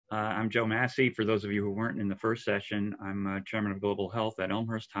I'm Joe Masci. For those of you who weren't in the first session, I'm Chairman of Global Health at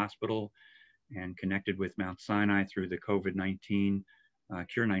Elmhurst Hospital and connected with Mount Sinai through the COVID-19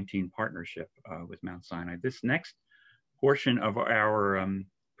 Cure 19 partnership with Mount Sinai. This next portion of our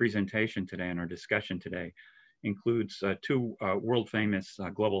presentation today and our discussion today includes two world-famous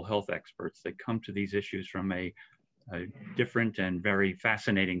global health experts that come to these issues from a different and very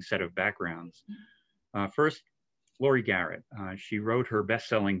fascinating set of backgrounds. First, Laurie Garrett. She wrote her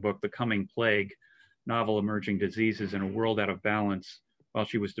best-selling book, The Coming Plague, Novel Emerging Diseases in a World Out of Balance, while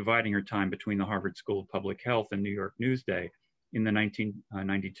she was dividing her time between the Harvard School of Public Health and New York Newsday in the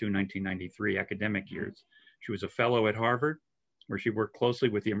 1992-1993 academic years. She was a fellow at Harvard, where she worked closely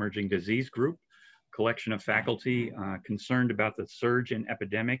with the Emerging Disease Group, a collection of faculty concerned about the surge in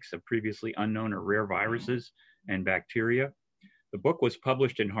epidemics of previously unknown or rare viruses and bacteria. The book was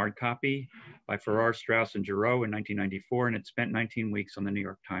published in hard copy by Farrar, Straus, and Giroux in 1994, and it spent 19 weeks on the New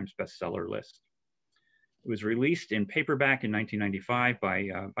York Times bestseller list. It was released in paperback in 1995 by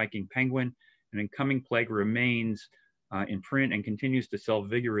Viking Penguin, and In Coming Plague remains in print and continues to sell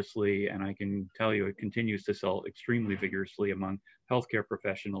vigorously, and I can tell you it continues to sell extremely vigorously among healthcare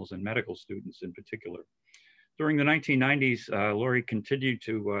professionals and medical students in particular. During the 1990s, Laurie continued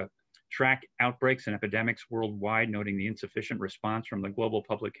to track outbreaks and epidemics worldwide, noting the insufficient response from the global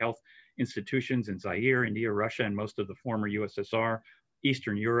public health institutions in Zaire, India, Russia, and most of the former USSR,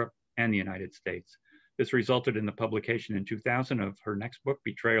 Eastern Europe, and the United States. This resulted in the publication in 2000 of her next book,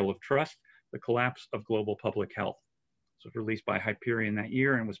 Betrayal of Trust, The Collapse of Global Public Health. It was released by Hyperion that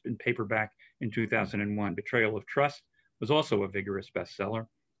year and was in paperback in 2001. Betrayal of Trust was also a vigorous bestseller,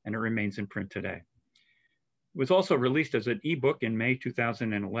 and it remains in print today. It was also released as an ebook in May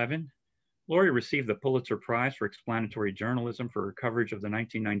 2011. Laurie received the Pulitzer Prize for Explanatory Journalism for her coverage of the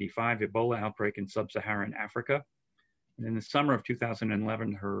 1995 Ebola outbreak in sub-Saharan Africa. And in the summer of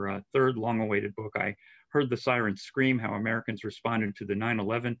 2011, her third long-awaited book, I Heard the Sirens Scream, How Americans Responded to the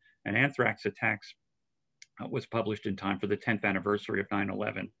 9/11 and Anthrax Attacks, was published in time for the 10th anniversary of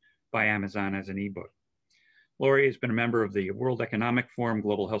 9/11 by Amazon as an ebook. Laurie has been a member of the World Economic Forum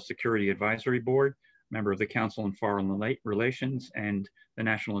Global Health Security Advisory Board, member of the Council on Foreign Relations, and the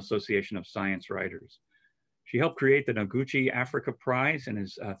National Association of Science Writers. She helped create the Noguchi Africa Prize and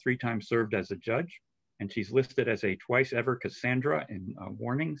has 3 times served as a judge, and she's listed as a twice ever Cassandra in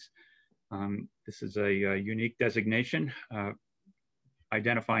Warnings. This is a unique designation,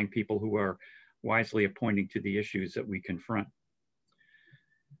 identifying people who are wisely appointing to the issues that we confront.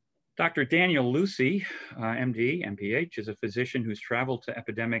 Dr. Daniel Lucey, MD, MPH, is a physician who's traveled to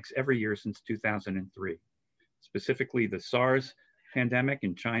epidemics every year since 2003, specifically the SARS pandemic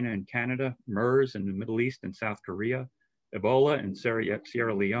in China and Canada, MERS in the Middle East and South Korea, Ebola in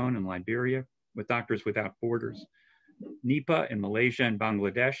Sierra Leone and Liberia, with Doctors Without Borders, Nipah in Malaysia and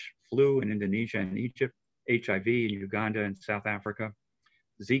Bangladesh, flu in Indonesia and Egypt, HIV in Uganda and South Africa,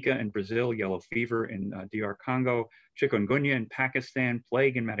 Zika in Brazil, yellow fever in DR Congo, chikungunya in Pakistan,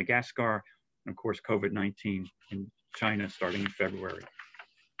 plague in Madagascar, and of course, COVID-19 in China starting in February.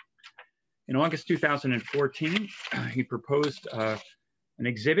 In August 2014, he proposed an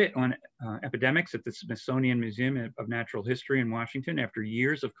exhibit on epidemics at the Smithsonian Museum of Natural History in Washington. After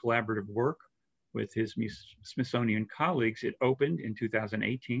years of collaborative work with his Smithsonian colleagues, it opened in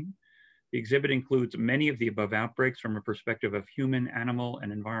 2018. The exhibit includes many of the above outbreaks from a perspective of human, animal,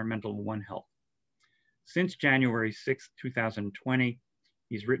 and environmental One Health. Since January 6, 2020,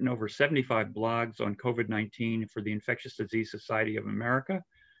 he's written over 75 blogs on COVID-19 for the Infectious Disease Society of America.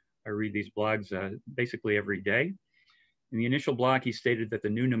 I read these blogs basically every day. In the initial blog, he stated that the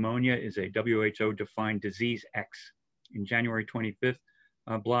new pneumonia is a WHO-defined disease X. In January 25th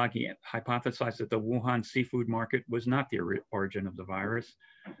blog, he hypothesized that the Wuhan seafood market was not the origin of the virus.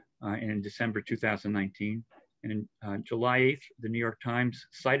 In December 2019. And in July 8th, the New York Times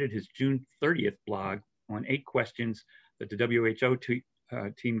cited his June 30th blog on 8 questions that the WHO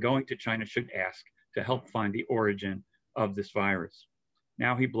team going to China should ask to help find the origin of this virus.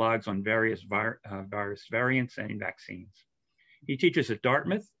 Now he blogs on various virus variants and vaccines. He teaches at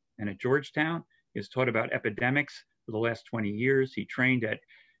Dartmouth and at Georgetown. He has taught about epidemics for the last 20 years. He trained at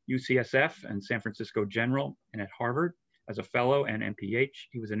UCSF and San Francisco General and at Harvard. As a fellow and MPH,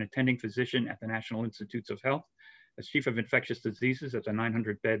 he was an attending physician at the National Institutes of Health. As chief of infectious diseases at the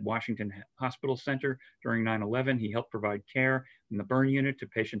 900-bed Washington Hospital Center during 9/11, he helped provide care in the burn unit to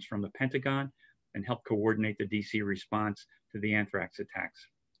patients from the Pentagon and helped coordinate the DC response to the anthrax attacks.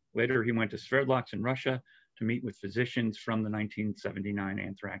 Later, he went to Sverdlovsk in Russia to meet with physicians from the 1979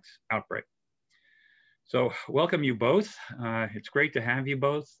 anthrax outbreak. So welcome you both. It's great to have you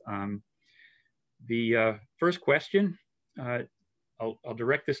both. The first question, I'll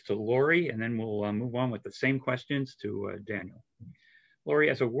direct this to Laurie, and then we'll move on with the same questions to Daniel.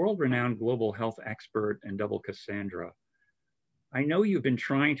 Laurie, as a world-renowned global health expert and double Cassandra, I know you've been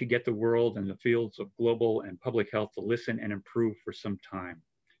trying to get the world in the fields of global and public health to listen and improve for some time.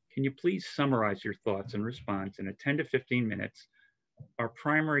 Can you please summarize your thoughts and response in a 10 to 15 minutes? Our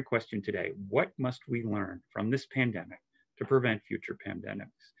primary question today: what must we learn from this pandemic to prevent future pandemics?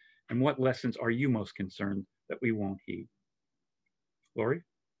 And what lessons are you most concerned that we won't heed? Laurie?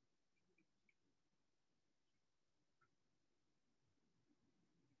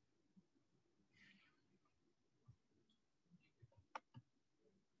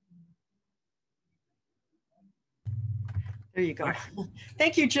 There you go.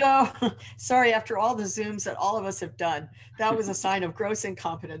 Thank you, Joe. Sorry, after all the Zooms that all of us have done, that was a sign of gross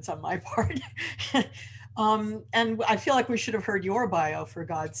incompetence on my part. And I feel like we should have heard your bio, for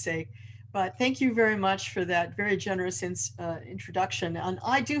God's sake. But thank you very much for that very generous introduction. And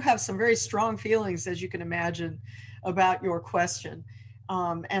I do have some very strong feelings, as you can imagine, about your question.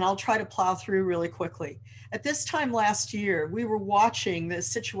 And I'll try to plow through really quickly. At this time last year, we were watching the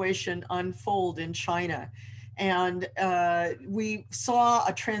situation unfold in China. And we saw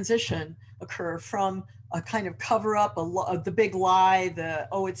a transition occur from a kind of cover up, the big lie,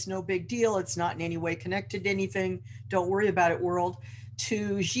 oh, it's no big deal, it's not in any way connected to anything, don't worry about it world,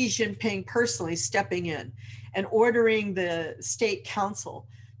 to Xi Jinping personally stepping in and ordering the state council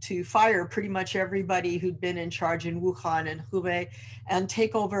to fire pretty much everybody who'd been in charge in Wuhan and Hubei and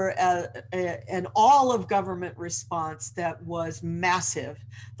take over an all of government response that was massive,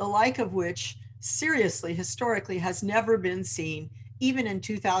 the like of which seriously, historically, has never been seen, even in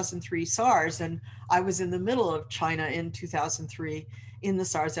 2003 SARS. And I was in the middle of China in 2003 in the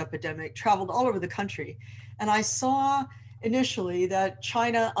SARS epidemic, traveled all over the country. And I saw initially that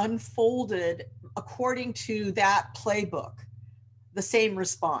China unfolded according to that playbook, the same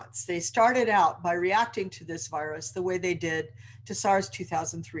response. They started out by reacting to this virus the way they did to SARS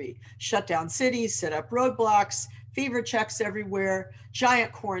 2003, shut down cities, set up roadblocks, fever checks everywhere,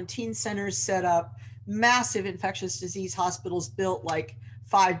 giant quarantine centers set up, massive infectious disease hospitals built like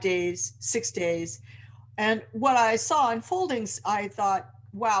 5 days, 6 days. And what I saw unfolding, I thought,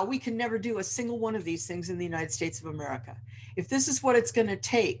 wow, we can never do a single one of these things in the United States of America. If this is what it's going to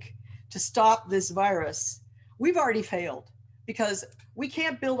take to stop this virus, we've already failed, because we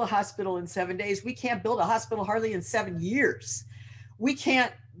can't build a hospital in 7 days. We can't build a hospital hardly in 7 years. We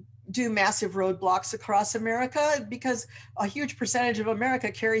can't do massive roadblocks across America because a huge percentage of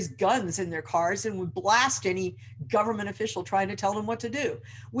America carries guns in their cars and would blast any government official trying to tell them what to do.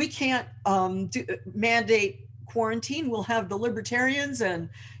 We can't mandate quarantine. We'll have the libertarians and,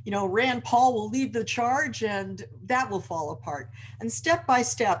 Rand Paul will lead the charge, and that will fall apart. And step by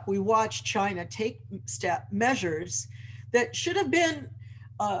step, we watch China take measures that should have been,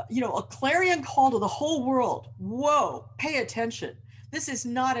 a clarion call to the whole world. Whoa, pay attention. This is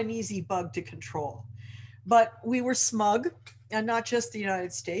not an easy bug to control. But we were smug, and not just the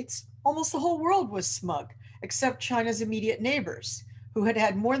United States. Almost the whole world was smug, except China's immediate neighbors, who had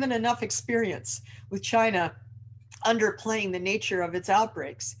had more than enough experience with China underplaying the nature of its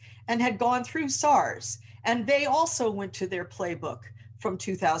outbreaks and had gone through SARS. And they also went to their playbook from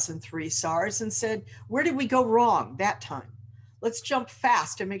 2003 SARS and said, where did we go wrong that time? Let's jump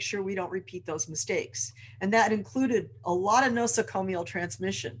fast and make sure we don't repeat those mistakes. And that included a lot of nosocomial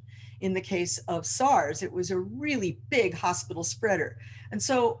transmission. In the case of SARS, it was a really big hospital spreader. And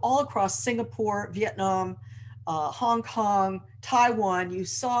so all across Singapore, Vietnam, Hong Kong, Taiwan, you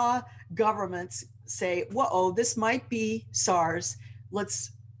saw governments say, whoa, this might be SARS.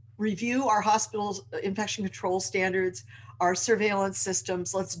 Let's review our hospitals' infection control standards, our surveillance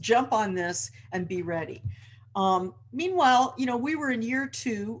systems. Let's jump on this and be ready. Meanwhile, we were in year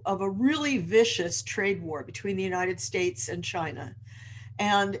 2 of a really vicious trade war between the United States and China.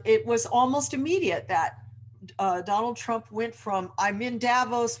 And it was almost immediate that Donald Trump went from, I'm in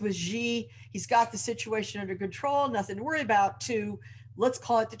Davos with Xi, he's got the situation under control, nothing to worry about, to let's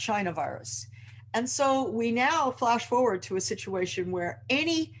call it the China virus. And so we now flash forward to a situation where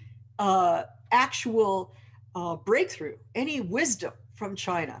any actual breakthrough, any wisdom from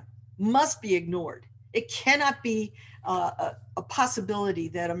China must be ignored. It cannot be a possibility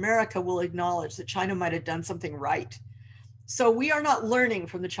that America will acknowledge that China might have done something right. So we are not learning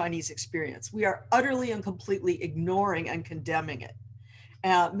from the Chinese experience. We are utterly and completely ignoring and condemning it.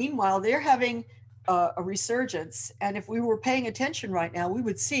 Meanwhile, they're having a resurgence. And if we were paying attention right now, we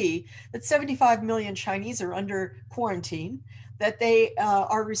would see that 75 million Chinese are under quarantine, that they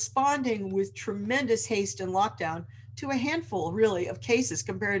are responding with tremendous haste and lockdown to a handful, really, of cases,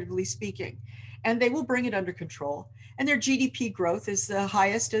 comparatively speaking. And they will bring it under control. and their GDP growth is the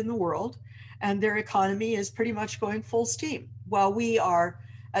highest in the world, and their economy is pretty much going full steam, while we are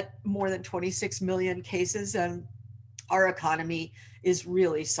at more than 26 million cases and our economy is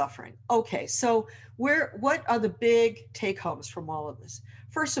really suffering. Okay, so what are the big take homes from all of this?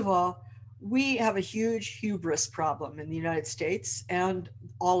 First of all, we have a huge hubris problem in the United States, and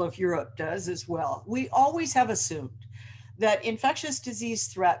all of Europe does as well. We always have assumed that infectious disease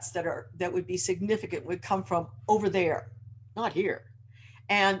threats that would be significant would come from over there, not here.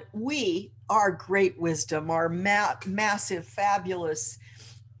 And our great wisdom, our massive, fabulous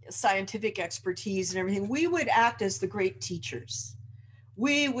scientific expertise and everything, we would act as the great teachers.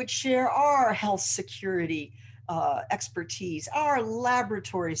 We would share our health security expertise, our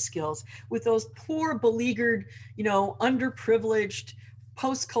laboratory skills with those poor, beleaguered, underprivileged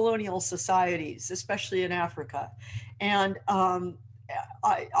post-colonial societies, especially in Africa. And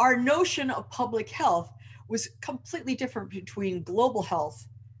our notion of public health was completely different between global health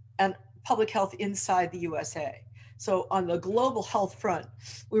and public health inside the USA. So on the global health front,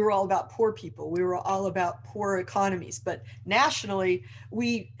 we were all about poor people. We were all about poor economies. But nationally,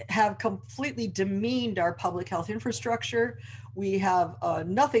 we have completely demeaned our public health infrastructure. We have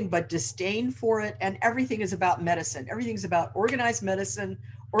nothing but disdain for it. And everything is about medicine. Everything's about organized medicine,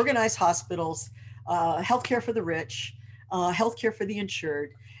 organized hospitals, healthcare for the rich, healthcare for the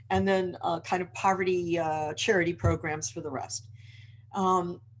insured, and then kind of poverty charity programs for the rest.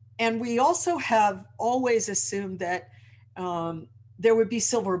 And we also have always assumed that there would be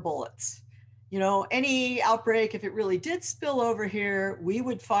silver bullets. Any outbreak, if it really did spill over here, we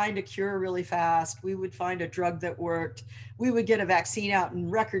would find a cure really fast. We would find a drug that worked. We would get a vaccine out in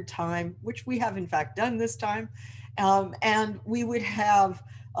record time, which we have in fact done this time. And we would have,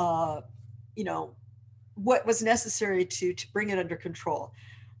 what was necessary to bring it under control.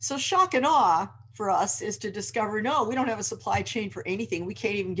 So shock and awe for us is to discover, no, we don't have a supply chain for anything. We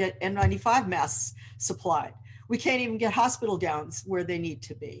can't even get N95 masks supplied. We can't even get hospital gowns where they need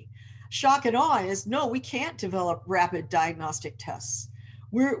to be. Shock and awe is, no, we can't develop rapid diagnostic tests.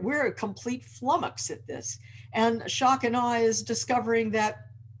 We're a complete flummox at this. And shock and awe is discovering that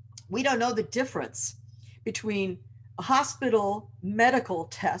we don't know the difference between a hospital medical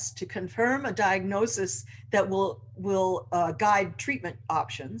test to confirm a diagnosis that will guide treatment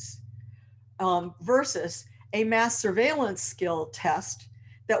options versus a mass surveillance skill test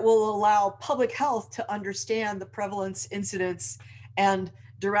that will allow public health to understand the prevalence, incidence, and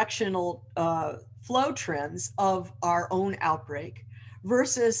directional flow trends of our own outbreak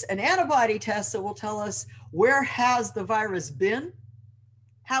versus an antibody test that will tell us where has the virus been,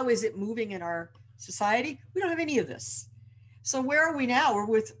 how is it moving in our society. We don't have any of this. So where are we now?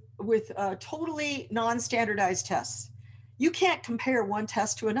 We're with totally non-standardized tests. You can't compare one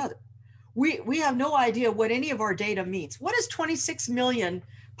test to another. We have no idea what any of our data means. What does 26 million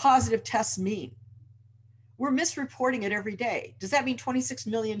positive tests mean? We're misreporting it every day. Does that mean 26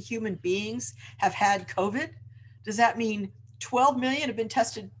 million human beings have had COVID? Does that mean 12 million have been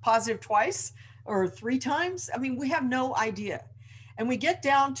tested positive twice or 3 times? I mean, we have no idea. And we get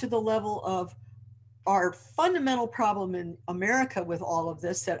down to the level of our fundamental problem in America with all of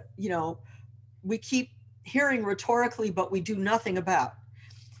this that, we keep hearing rhetorically, but we do nothing about,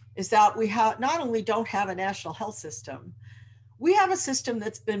 is that we not only don't have a national health system, we have a system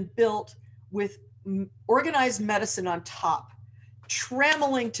that's been built with organized medicine on top,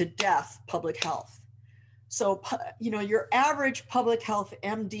 trammeling to death public health. So, your average public health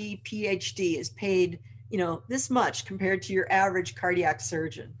MD, PhD is paid, this much compared to your average cardiac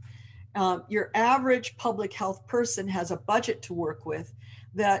surgeon. Your average public health person has a budget to work with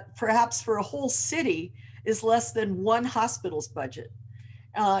that perhaps for a whole city is less than one hospital's budget.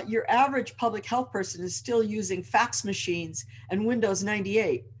 Your average public health person is still using fax machines and Windows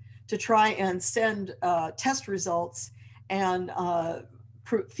 98 to try and send test results and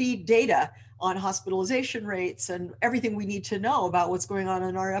feed data on hospitalization rates and everything we need to know about what's going on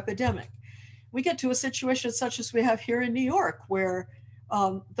in our epidemic. We get to a situation such as we have here in New York, where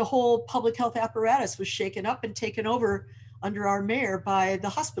the whole public health apparatus was shaken up and taken over under our mayor by the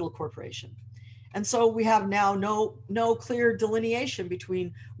hospital corporation. And so we have now no clear delineation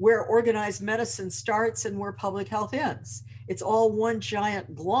between where organized medicine starts and where public health ends. It's all one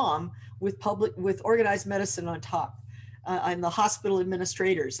giant glom with organized medicine on top and the hospital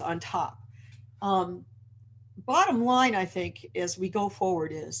administrators on top. Bottom line, I think, as we go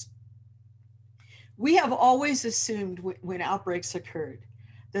forward is, we have always assumed when outbreaks occurred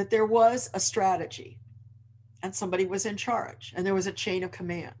that there was a strategy and somebody was in charge and there was a chain of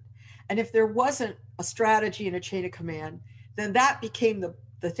command. And if there wasn't a strategy and a chain of command, then that became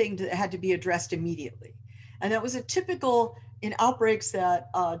the thing that had to be addressed immediately. And that was a typical, in outbreaks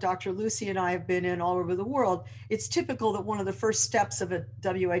that Dr. Lucey and I have been in all over the world, it's typical that one of the first steps of a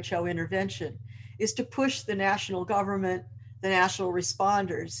WHO intervention is to push the national government, the national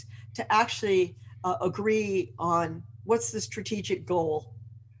responders, to actually agree on what's the strategic goal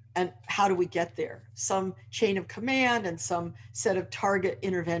and how do we get there? Some chain of command and some set of target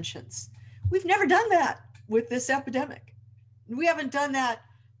interventions. We've never done that with this epidemic. We haven't done that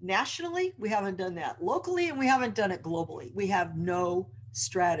nationally, we haven't done that locally, and we haven't done it globally. We have no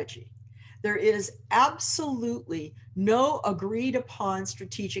strategy. There is absolutely no agreed upon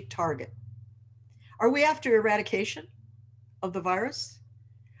strategic target. Are we after eradication of the virus?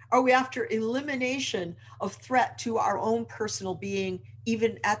 Are we after elimination of threat to our own personal being,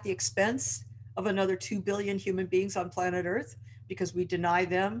 even at the expense of another 2 billion human beings on planet Earth, because we deny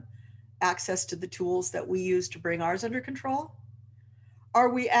them access to the tools that we use to bring ours under control? Are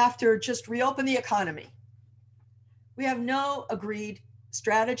we after just reopen the economy? We have no agreed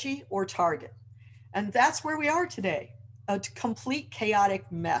strategy or target. And that's where we are today, a complete chaotic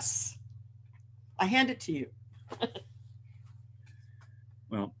mess. I hand it to you.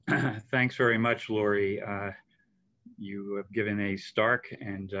 Well, thanks very much, Laurie. You have given a stark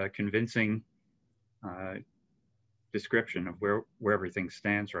and convincing description of where everything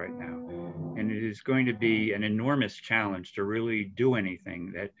stands right now. And it is going to be an enormous challenge to really do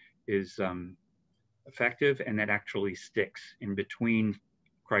anything that is effective and that actually sticks in between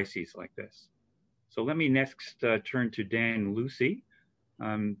crises like this. So let me next turn to Dan Lucey.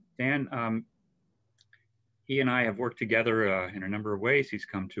 Dan, he and I have worked together in a number of ways. He's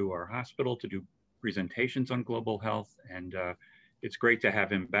come to our hospital to do presentations on global health, and it's great to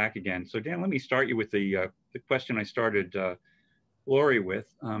have him back again. So Dan, let me start you with the question I started Laurie with.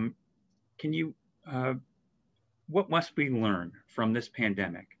 Can you, what must we learn from this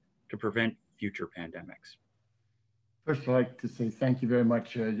pandemic to prevent future pandemics? First, I'd like to say thank you very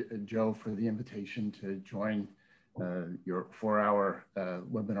much, Joe, for the invitation to join your 4-hour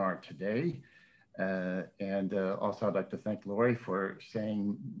webinar today. And also I'd like to thank Laurie for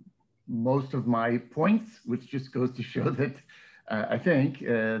saying most of my points, which just goes to show that I think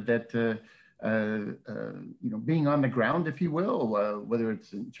that you know, being on the ground, if you will, whether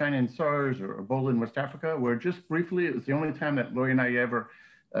it's in China and SARS or Ebola in West Africa, where just briefly, it was the only time that Laurie and I ever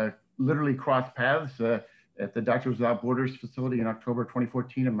literally crossed paths at the Doctors Without Borders facility in October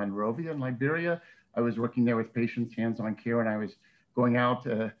 2014 in Monrovia in Liberia. I was working there with patients, hands-on care, and I was going out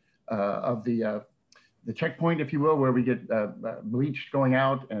of the checkpoint, if you will, where we get bleach going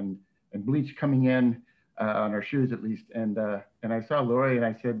out and bleach coming in on our shoes at least. And I saw Laurie and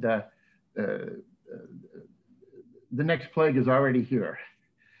I said, the next plague is already here.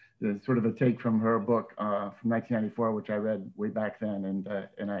 It's sort of a take from her book from 1994, which I read way back then,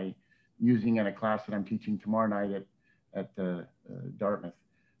 and I using in a class that I'm teaching tomorrow night at Dartmouth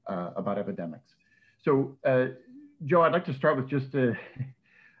about epidemics. So, Joe, I'd like to start with just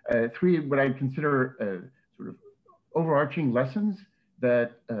 3 what I consider sort of overarching lessons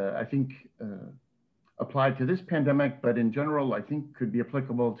that I think apply to this pandemic, but in general, I think could be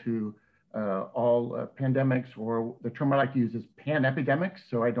applicable to all pandemics, or the term I like to use is pan-epidemics,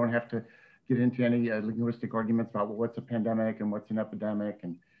 so I don't have to get into any linguistic arguments about, well, what's a pandemic and what's an epidemic,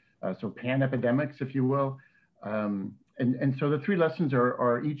 and so pan-epidemics, if you will. And so the 3 lessons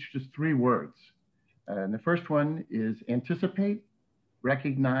are each just 3 words. And the first one is anticipate,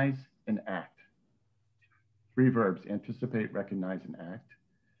 recognize, and act. 3 verbs: anticipate, recognize, and act.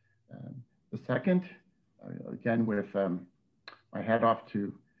 The second, again, with my hat off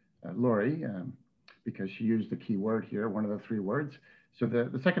to Laurie, because she used the key word here, one of the 3 words. So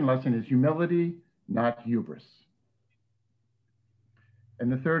the second lesson is humility, not hubris.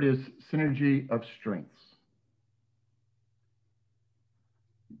 And the third is synergy of strengths.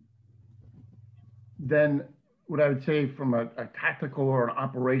 Then what I would say from a tactical or an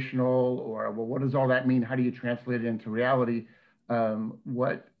operational, or well, what does all that mean? How do you translate it into reality?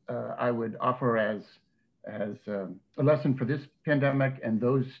 What I would offer as a lesson for this pandemic and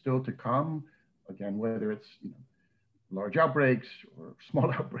those still to come, again, whether it's large outbreaks or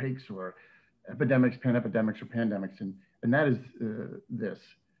small outbreaks or epidemics, pan-epidemics, or pandemics, and that is this.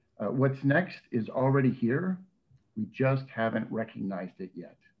 What's next is already here. We just haven't recognized it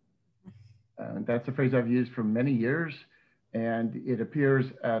yet. That's a phrase I've used for many years, and it appears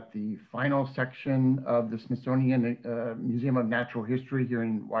at the final section of the Smithsonian Museum of Natural History here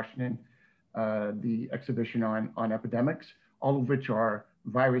in Washington, the exhibition on epidemics, all of which are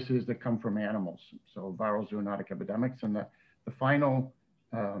viruses that come from animals, so viral zoonotic epidemics. And the final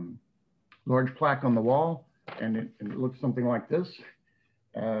large plaque on the wall, and it looks something like this.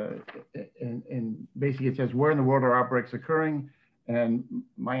 and basically it says, where in the world are outbreaks occurring? And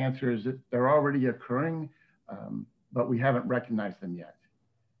my answer is that they're already occurring, but we haven't recognized them yet.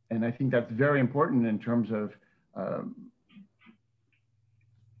 And I think that's very important in terms of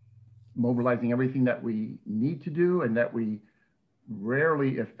mobilizing everything that we need to do and that we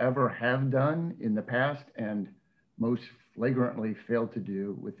rarely, if ever, have done in the past and most flagrantly failed to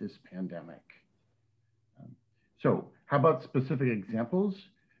do with this pandemic. So how about specific examples?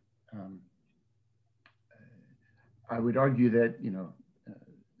 I would argue that,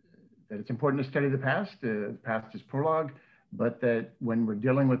 that it's important to study the past. The past is prologue, but that when we're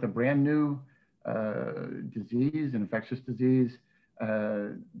dealing with a brand new disease, an infectious disease,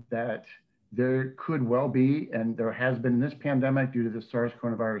 that there could well be, and there has been in this pandemic due to the SARS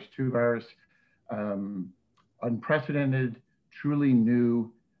coronavirus 2 virus, unprecedented, truly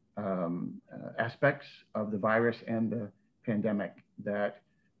new aspects of the virus and the pandemic that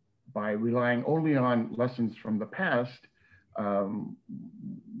by relying only on lessons from the past,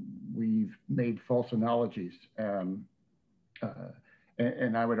 we've made false analogies. And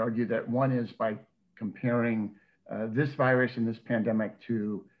I would argue that one is by comparing this virus and this pandemic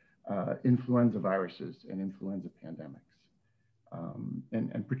to influenza viruses and influenza pandemics.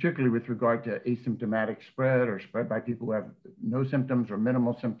 And particularly with regard to asymptomatic spread or spread by people who have no symptoms or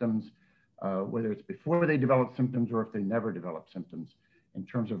minimal symptoms, whether it's before they develop symptoms or if they never develop symptoms. In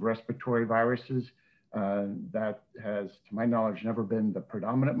terms of respiratory viruses, that has, to my knowledge, never been the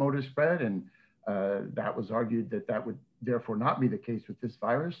predominant mode of spread. And that was argued that that would therefore not be the case with this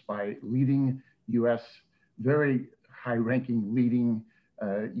virus by leading US, very high-ranking leading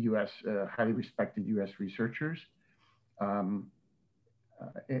US, highly respected US researchers. And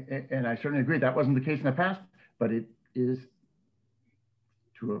I certainly agree that wasn't the case in the past, but it is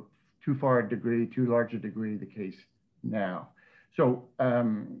to a too far a degree, too large a degree the case now. So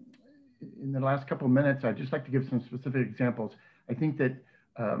in the last couple of minutes, I'd just like to give some specific examples. I think that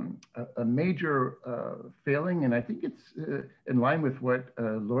a major failing, and I think it's in line with what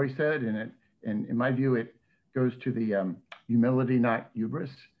Laurie said, and in my view, it goes to the humility, not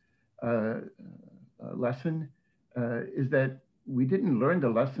hubris lesson, is that we didn't learn the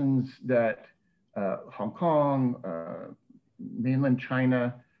lessons that Hong Kong, mainland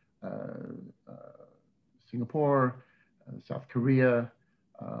China, Singapore, South Korea,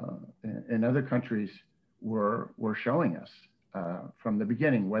 and other countries were showing us from the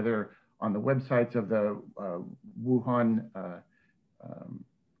beginning, whether on the websites of the Wuhan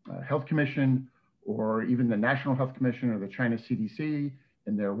Health Commission, or even the National Health Commission or the China CDC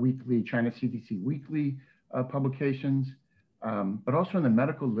in their weekly China CDC weekly publications, but also in the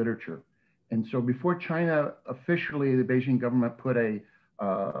medical literature. And so before China officially, the Beijing government put a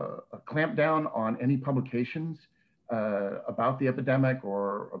clamp down on any publications about the epidemic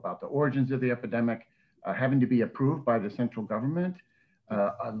or about the origins of the epidemic having to be approved by the central government,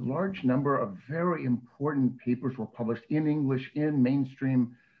 a large number of very important papers were published in English in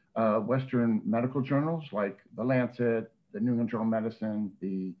mainstream Western medical journals like The Lancet, the New England Journal of Medicine,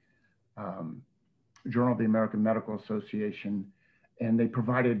 the Journal of the American Medical Association, and they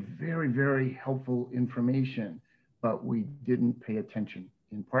provided very, very helpful information, but we didn't pay attention,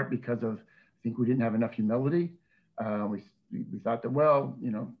 in part because of, I think we didn't have enough humility. We thought that, well,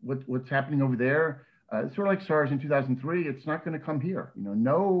 what's happening over there, it's sort of like SARS in 2003, it's not going to come here.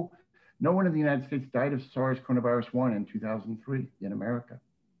 No one in the United States died of SARS coronavirus 1 in 2003 in America.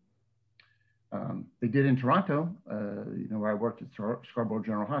 They did in Toronto, where I worked at Scarborough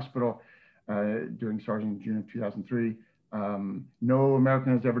General Hospital during SARS in June of 2003. No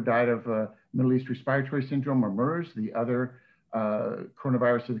American has ever died of Middle East respiratory syndrome or MERS, the other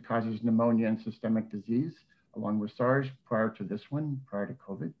coronavirus that causes pneumonia and systemic disease, along with SARS prior to this one, prior to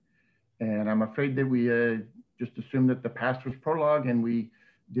COVID. And I'm afraid that we just assumed that the past was prologue and we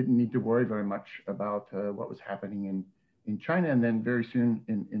didn't need to worry very much about what was happening in China and then very soon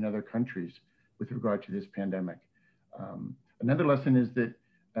in other countries with regard to this pandemic. Another lesson is that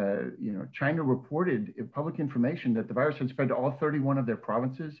China reported in public information that the virus had spread to all 31 of their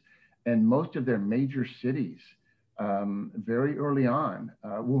provinces and most of their major cities very early on.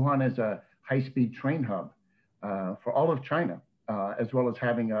 Wuhan is a high-speed train hub for all of China, as well as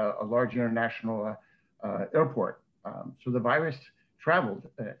having a large international airport. So the virus traveled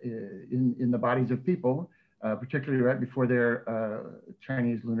in the bodies of people, particularly right before their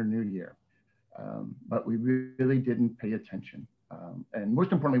Chinese Lunar New Year. But we really didn't pay attention. And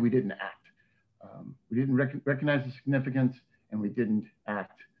most importantly, we didn't act. We didn't recognize the significance and we didn't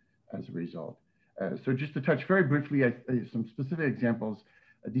act as a result. So just to touch very briefly, some specific examples.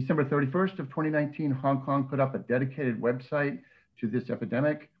 December 31st of 2019, Hong Kong put up a dedicated website to this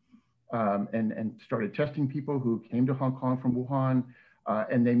epidemic, and started testing people who came to Hong Kong from Wuhan,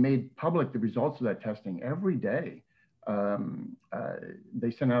 and they made public the results of that testing every day.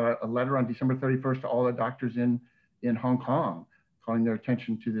 They sent out a letter on December 31st to all the doctors in Hong Kong, calling their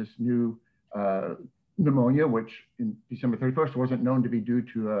attention to this new pneumonia, which in December 31st wasn't known to be due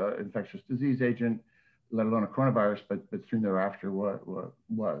to an infectious disease agent, let alone a coronavirus, but soon thereafter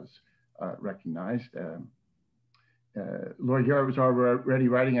was recognized. Laurie Garrett was already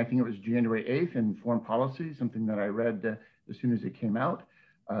writing, I think it was January 8th, in Foreign Policy, something that I read as soon as it came out.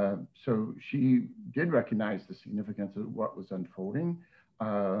 So she did recognize the significance of what was unfolding,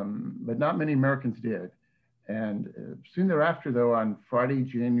 but not many Americans did. And soon thereafter, though, on Friday,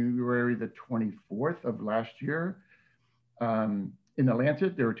 January the 24th of last year, in The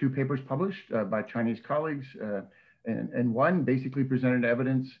Lancet, there were 2 papers published by Chinese colleagues, and one basically presented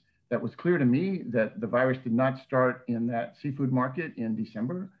evidence that was clear to me that the virus did not start in that seafood market in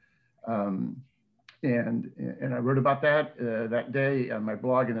December. And I wrote about that that day on my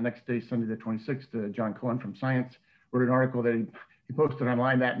blog, and the next day, Sunday the 26th, John Cohen from Science wrote an article that he posted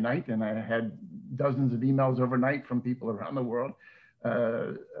online that night, and I had dozens of emails overnight from people around the world,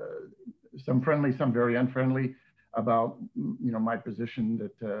 some friendly, some very unfriendly, about my position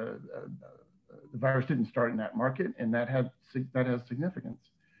that the virus didn't start in that market, and that has significance.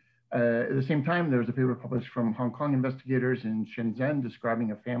 At the same time, there was a paper published from Hong Kong investigators in Shenzhen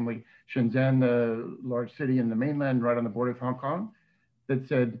describing a family, Shenzhen, a large city in the mainland right on the border of Hong Kong, that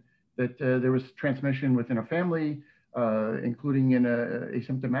said that there was transmission within a family, including in a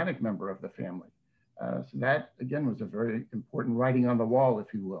asymptomatic member of the family. So that, again, was a very important writing on the wall,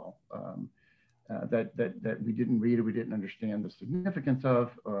 if you will, that we didn't read or we didn't understand the significance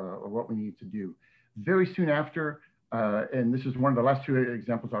of or what we need to do. Very soon after, and this is one of the last 2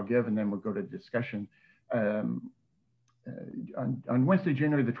 examples I'll give, and then we'll go to discussion. On Wednesday,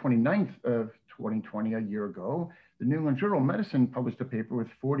 January the 29th of 2020, a year ago, the New England Journal of Medicine published a paper with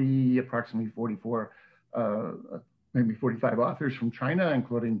approximately 44, maybe 45 authors from China,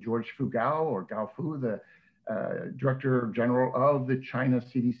 including George Fu Gao, or Gao Fu, the Director General of the China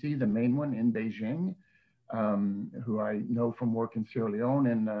CDC, the main one in Beijing, who I know from work in Sierra Leone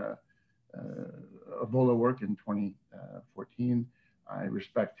and Ebola work in 2014. I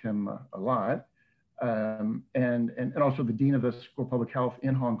respect him a lot. And also the Dean of the School of Public Health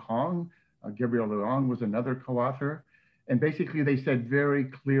in Hong Kong, Gabriel Leong, was another co-author. And basically they said very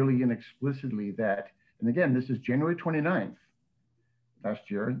clearly and explicitly that, and again, this is January 29th last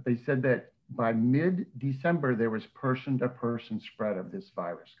year, they said that by mid-December, there was person-to-person spread of this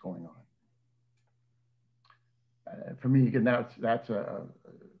virus going on. For me, again, that's a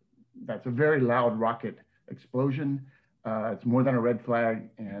very loud rocket explosion. It's more than a red flag,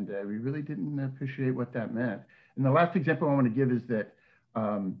 and we really didn't appreciate what that meant. And the last example I want to give is that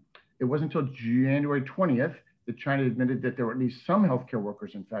it wasn't until January 20th that China admitted that there were at least some healthcare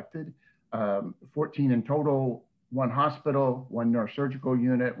workers infected, 14 in total, 1 hospital, 1 neurosurgical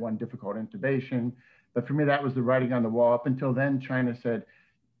unit, 1 difficult intubation. But for me, that was the writing on the wall. Up until then, China said,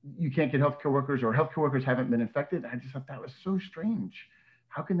 you can't get healthcare workers, or healthcare workers haven't been infected. I just thought that was so strange.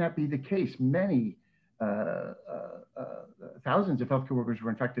 How can that be the case? Many thousands of healthcare workers were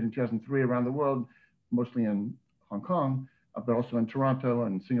infected in 2003 around the world, mostly in Hong Kong, but also in Toronto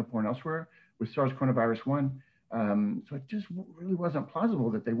and Singapore and elsewhere with SARS coronavirus 1. So it just really wasn't plausible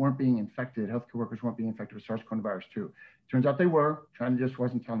that they weren't being infected, healthcare workers weren't being infected with SARS coronavirus 2. Turns out they were. China just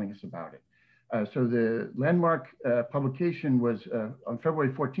wasn't telling us about it. So the landmark publication was on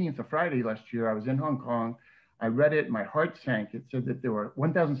February 14th, a Friday last year. I was in Hong Kong. I read it, my heart sank. It said that there were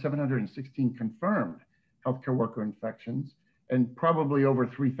 1,716 confirmed healthcare worker infections and probably over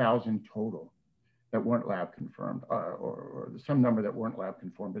 3,000 total that weren't lab confirmed, or some number that weren't lab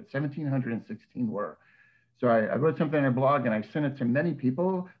confirmed, but 1,716 were. So I wrote something on a blog and I sent it to many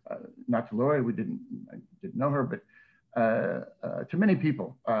people, not to Laurie, I didn't know her, but to many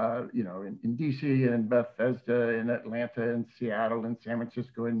people, in DC and Bethesda, in Atlanta, and Seattle, and San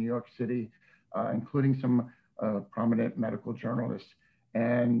Francisco, and New York City, including some prominent medical journalists.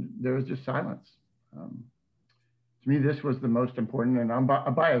 And there was just silence. To me, this was the most important, and I'm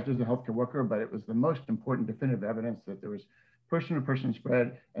biased as a healthcare worker, but it was the most important definitive evidence that there was person-to-person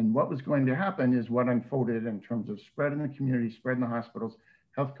spread. And what was going to happen is what unfolded in terms of spread in the community, spread in the hospitals,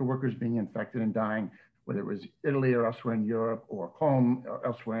 healthcare workers being infected and dying, whether it was Italy or elsewhere in Europe, or home or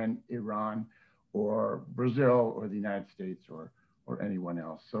elsewhere in Iran, or Brazil, or the United States, or anyone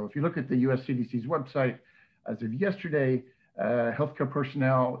else. So if you look at the US CDC's website, as of yesterday, healthcare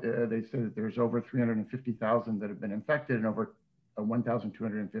personnel, they said that there's over 350,000 that have been infected and over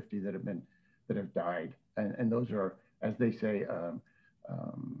 1,250 that have died. And those are as they say,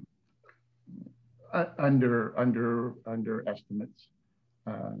 underestimates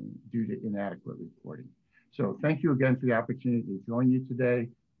due to inadequate reporting. So thank you again for the opportunity to join you today,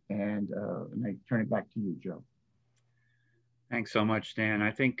 and I turn it back to you, Joe. Thanks so much, Dan.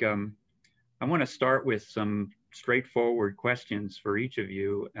 I think I want to start with some straightforward questions for each of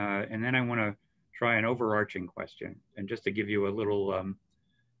you, and then I want to try an overarching question. And just to give you a little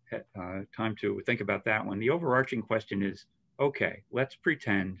time to think about that one, the overarching question is, okay, let's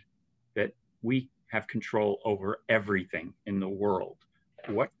pretend that we have control over everything in the world.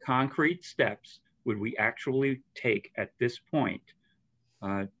 What concrete steps would we actually take at this point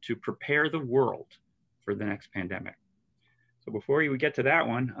to prepare the world for the next pandemic? So before we get to that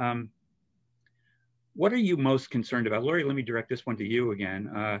one, what are you most concerned about? Laurie, let me direct this one to you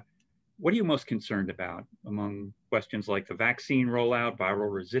again. What are you most concerned about among questions like the vaccine rollout,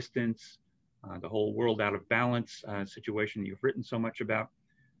 viral resistance, the whole world out of balance situation you've written so much about?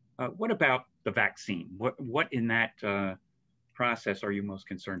 What about the vaccine? What in that process are you most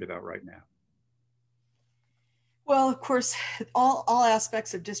concerned about right now? Well, of course, all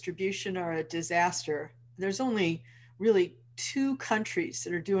aspects of distribution are a disaster. There's only really 2 countries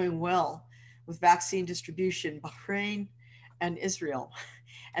that are doing well with vaccine distribution, Bahrain and Israel.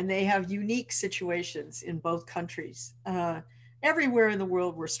 And they have unique situations in both countries. Everywhere in the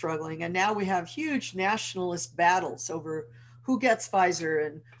world we're struggling. And now we have huge nationalist battles over who gets Pfizer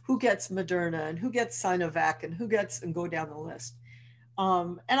and who gets Moderna and who gets Sinovac and who gets, and go down the list.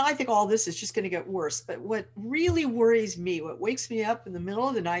 And I think all this is just going to get worse. But what really worries me, what wakes me up in the middle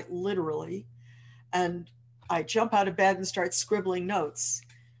of the night, literally, and I jump out of bed and start scribbling notes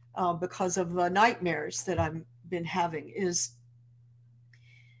because of nightmares that I've been having, is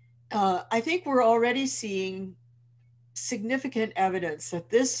I think we're already seeing significant evidence that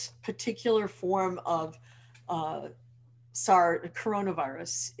this particular form of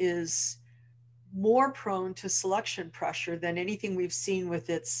coronavirus is more prone to selection pressure than anything we've seen with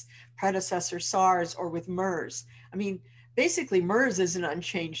its predecessor SARS or with MERS. I mean, basically MERS is an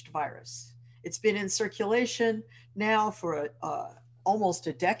unchanged virus. It's been in circulation now for almost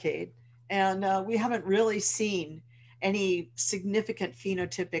a decade, and we haven't really seen any significant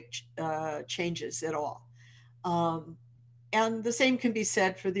phenotypic changes at all. And the same can be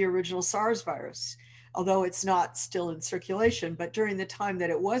said for the original SARS virus, although it's not still in circulation, but during the time that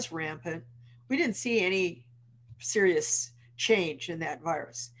it was rampant, we didn't see any serious change in that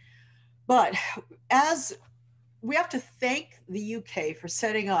virus. But as we have to thank the UK for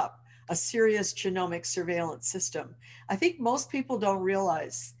setting up a serious genomic surveillance system. I think most people don't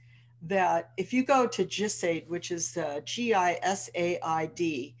realize that if you go to GISAID, which is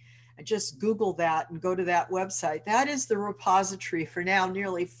GISAID, and just Google that and go to that website, that is the repository for now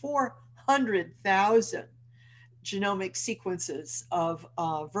nearly 400,000 genomic sequences of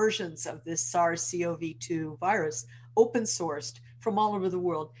versions of this SARS-CoV-2 virus, open sourced from all over the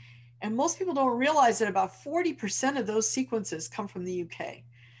world. And most people don't realize that about 40% of those sequences come from the UK.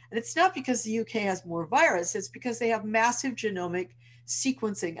 And it's not because the UK has more virus, it's because they have massive genomic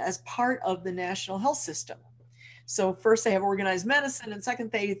sequencing as part of the national health system. So first they have organized medicine, and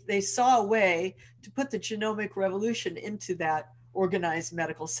second, they saw a way to put the genomic revolution into that organized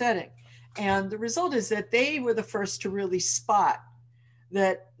medical setting. And the result is that they were the first to really spot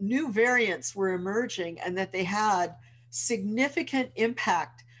that new variants were emerging and that they had significant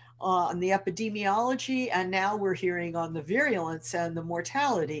impact on the epidemiology, and now we're hearing on the virulence and the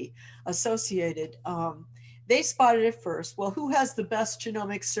mortality associated. They spotted it first. Well, who has the best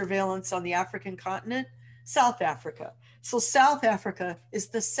genomic surveillance on the African continent? South Africa. So South Africa is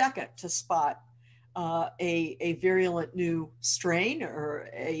the second to spot a virulent new strain, or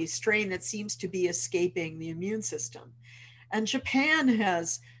a strain that seems to be escaping the immune system. And Japan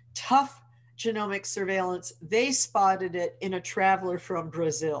has tough genomic surveillance. They spotted it in a traveler from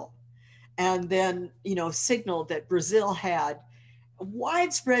Brazil, and then, signaled that Brazil had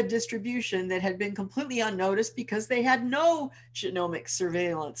widespread distribution that had been completely unnoticed because they had no genomic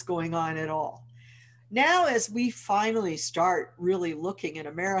surveillance going on at all. Now, as we finally start really looking at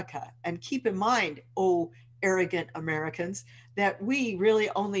America, and keep in mind, oh, arrogant Americans, that we really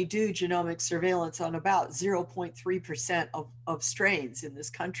only do genomic surveillance on about 0.3% of strains in this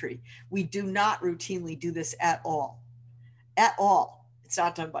country. We do not routinely do this at all. At all. It's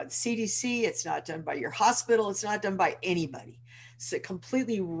not done by the CDC. It's not done by your hospital. It's not done by anybody. It's a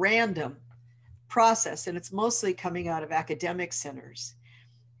completely random process, and it's mostly coming out of academic centers.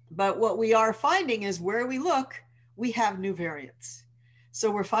 But what we are finding is where we look, we have new variants.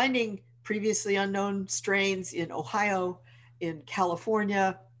 So we're finding previously unknown strains in Ohio, in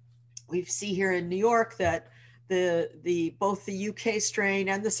California. We see here in New York that Both the UK strain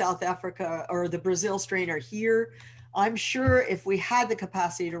and the South Africa or the Brazil strain are here. I'm sure if we had the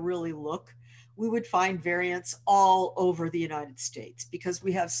capacity to really look, we would find variants all over the United States, because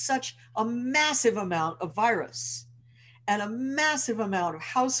we have such a massive amount of virus and a massive amount of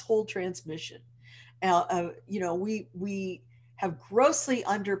household transmission. We have grossly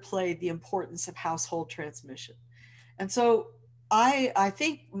underplayed the importance of household transmission. And so I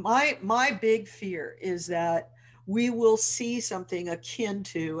think my big fear is that we will see something akin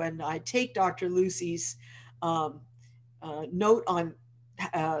to, and I take Dr. Lucey's note on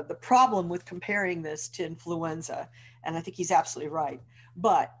the problem with comparing this to influenza, and I think he's absolutely right.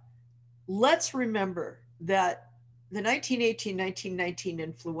 But let's remember that the 1918-1919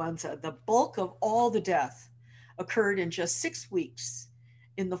 influenza, the bulk of all the death occurred in just 6 weeks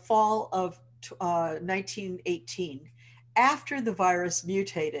in the fall of 1918, after the virus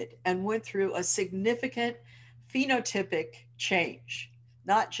mutated and went through a significant phenotypic change,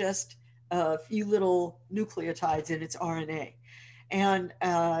 not just a few little nucleotides in its RNA. And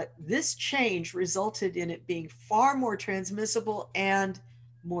this change resulted in it being far more transmissible and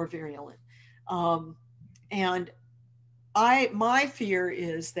more virulent. And my fear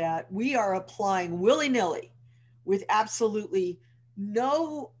is that we are applying willy-nilly, with absolutely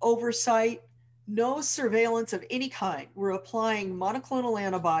no oversight, no surveillance of any kind. We're applying monoclonal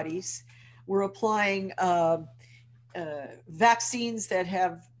antibodies. We're applying vaccines that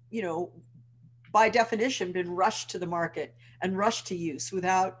have, by definition, been rushed to the market and rushed to use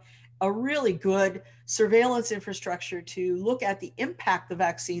without a really good surveillance infrastructure to look at the impact the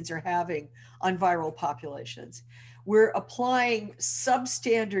vaccines are having on viral populations. We're applying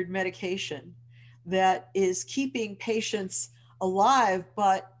substandard medication that is keeping patients alive,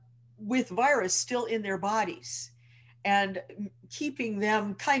 but with virus still in their bodies, and keeping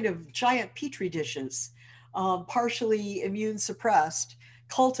them kind of giant petri dishes, partially immune suppressed,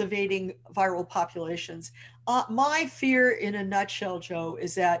 cultivating viral populations. My fear in a nutshell, Joe,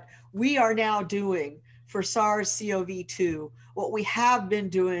 is that we are now doing for SARS-CoV-2 what we have been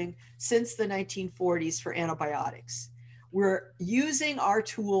doing since the 1940s for antibiotics. We're using our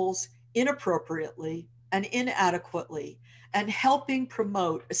tools inappropriately and inadequately, and helping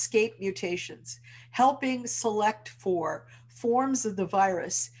promote escape mutations, helping select for forms of the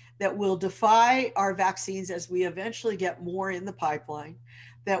virus that will defy our vaccines as we eventually get more in the pipeline,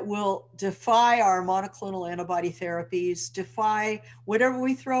 that will defy our monoclonal antibody therapies, defy whatever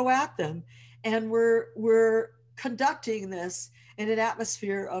we throw at them. And we're conducting this in an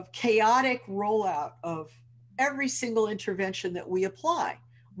atmosphere of chaotic rollout of every single intervention that we apply,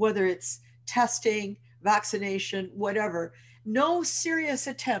 whether it's testing, vaccination, whatever. No serious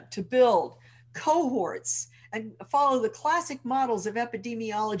attempt to build cohorts and follow the classic models of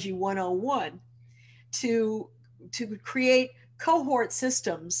epidemiology 101 to create cohort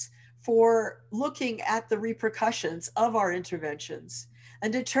systems for looking at the repercussions of our interventions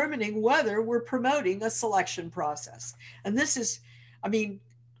and determining whether we're promoting a selection process. And this is,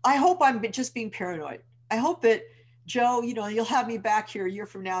 I hope I'm just being paranoid. I hope that, Joe, you'll have me back here a year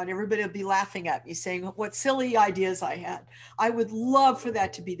from now and everybody will be laughing at me saying what silly ideas I had. I would love for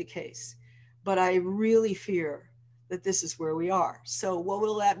that to be the case, but I really fear that this is where we are. So what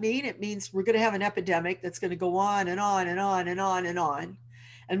will that mean? It means we're going to have an epidemic that's going to go on and on and on and on and on.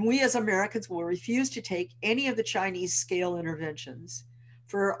 And we as Americans will refuse to take any of the Chinese scale interventions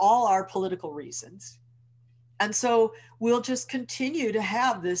for all our political reasons. And so we'll just continue to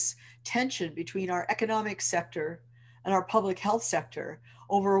have this tension between our economic sector and our public health sector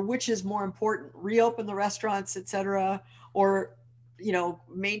over which is more important, reopen the restaurants, et cetera, or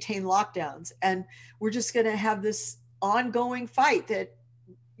maintain lockdowns. And we're just going to have this ongoing fight that,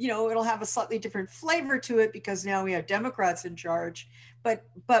 it'll have a slightly different flavor to it because now we have Democrats in charge, but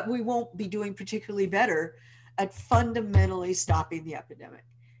we won't be doing particularly better at fundamentally stopping the epidemic.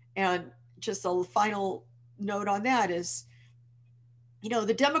 And just a final note on that is,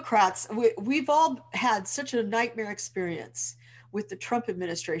 the Democrats, we've all had such a nightmare experience with the Trump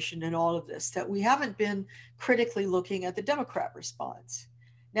administration and all of this that we haven't been critically looking at the Democrat response.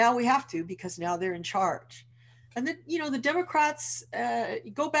 Now we have to, because now they're in charge. And then, the Democrats,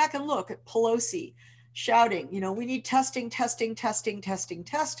 go back and look at Pelosi shouting, we need testing, testing, testing, testing,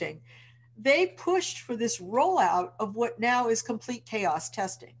 testing. They pushed for this rollout of what now is complete chaos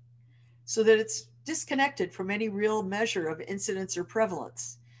testing, so that it's disconnected from any real measure of incidence or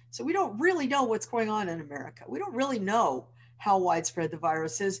prevalence. So we don't really know what's going on in America. We don't really know how widespread the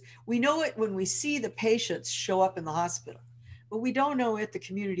virus is. We know it when we see the patients show up in the hospital, but we don't know at the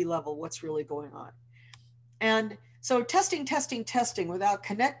community level what's really going on. And so testing, testing, testing without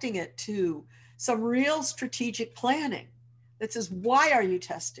connecting it to some real strategic planning that says, why are you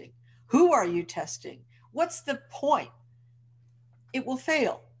testing? Who are you testing? What's the point? It will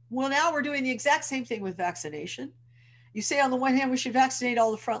fail. Well, now we're doing the exact same thing with vaccination. You say on the one hand, we should vaccinate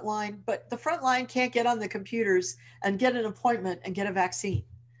all the front line, but the front line can't get on the computers and get an appointment and get a vaccine.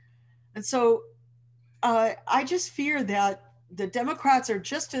 And so I just fear that the Democrats are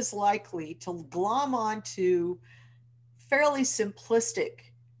just as likely to glom onto fairly simplistic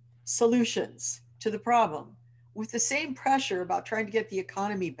solutions to the problem with the same pressure about trying to get the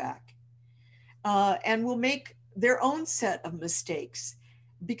economy back, and will make their own set of mistakes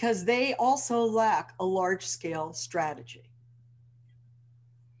because they also lack a large-scale strategy.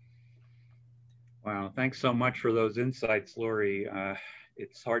 Wow, thanks so much for those insights, Laurie.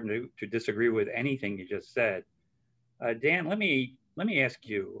 It's hard to disagree with anything you just said. Dan, let me ask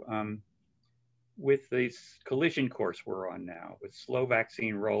you, with this collision course we're on now, with slow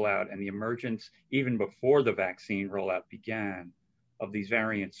vaccine rollout and the emergence, even before the vaccine rollout began, of these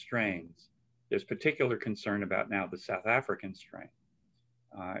variant strains, there's particular concern about now the South African strain,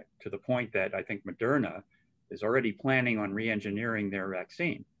 to the point that I think Moderna is already planning on re-engineering their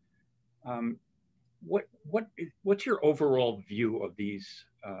vaccine. What's your overall view of these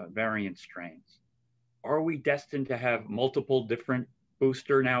variant strains? Are we destined to have multiple different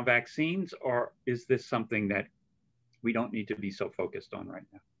booster now vaccines, or is this something that we don't need to be so focused on right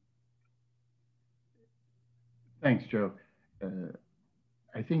now? Thanks, Joe.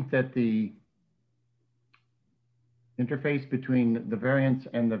 I think that the interface between the variants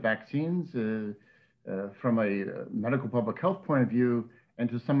and the vaccines, from a medical public health point of view, and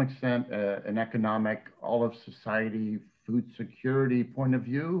to some extent an economic, all of society, food security point of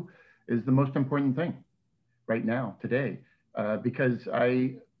view, is the most important thing right now, today. Because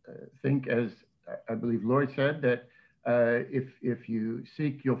I think, as I believe Laurie said, that if you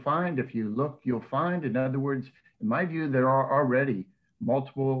seek, you'll find. If you look, you'll find. In other words, in my view, there are already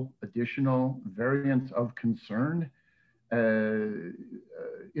multiple additional variants of concern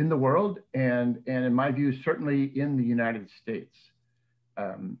in the world, and in my view, certainly in the United States.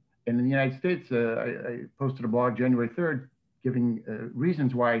 And in the United States, I posted a blog January 3rd giving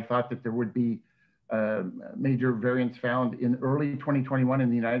reasons why I thought that there would be major variants found in early 2021 in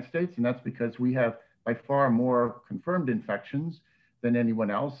the United States, and that's because we have by far more confirmed infections than anyone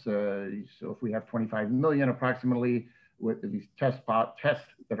else. So if we have 25 million approximately with these tests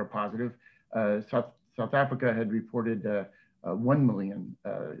that are positive, South Africa had reported 1 million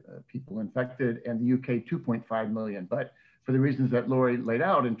people infected, and the UK 2.5 million. But for the reasons that Laurie laid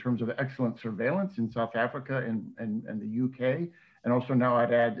out in terms of excellent surveillance in South Africa and the UK, and also now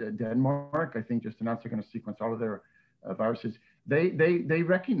I'd add Denmark, I think just announced they're going to sequence all of their viruses. They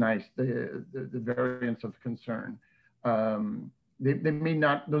recognize the variants of concern. They may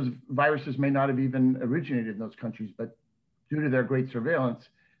not, those viruses may not have even originated in those countries, but due to their great surveillance,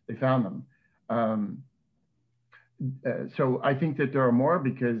 they found them. So I think that there are more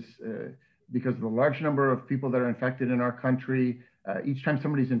because of the large number of people that are infected in our country. Each time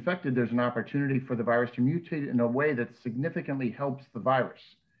somebody's infected, there's an opportunity for the virus to mutate in a way that significantly helps the virus,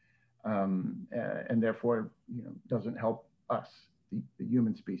 and therefore, doesn't help us, the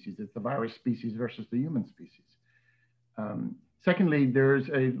human species. It's the virus species versus the human species. Secondly, there's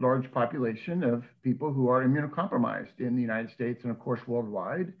a large population of people who are immunocompromised in the United States and, of course,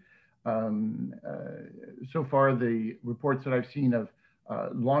 worldwide. So far, the reports that I've seen of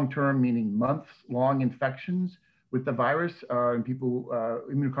long-term, meaning months-long infections with the virus in people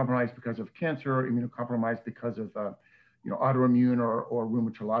immunocompromised because of cancer, immunocompromised because of autoimmune or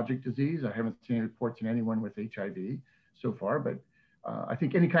rheumatologic disease. I haven't seen any reports in anyone with HIV so far, but I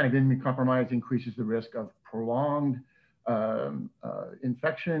think any kind of immunocompromise increases the risk of prolonged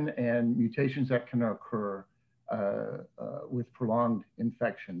infection and mutations that can occur with prolonged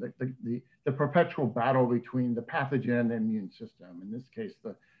infection. The perpetual battle between the pathogen and the immune system, in this case,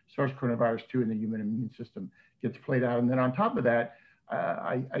 the SARS coronavirus 2 and the human immune system, gets played out. And then on top of that,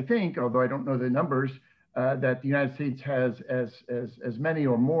 I think, although I don't know the numbers, that the United States has as many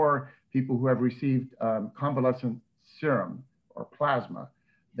or more people who have received convalescent serum or plasma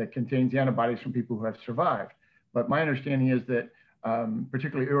that contains antibodies from people who have survived. But my understanding is that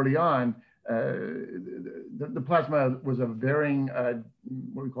particularly early on, the plasma was of varying,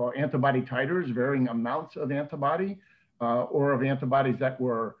 what we call antibody titers, varying amounts of antibody, or of antibodies that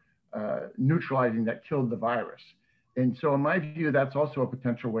were neutralizing, that killed the virus. And so in my view, that's also a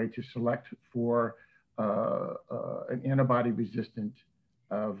potential way to select for an antibody-resistant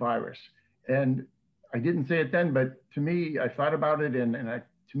virus. And I didn't say it then, but to me, I thought about it, and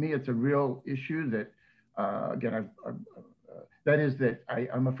to me, it's a real issue that, again, that is that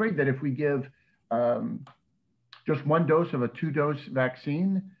I'm afraid that if we give just one dose of a two-dose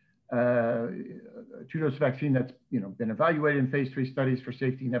vaccine, two-dose vaccine that's been evaluated in phase 3 studies for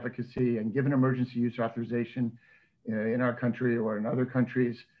safety and efficacy and given emergency use authorization in our country or in other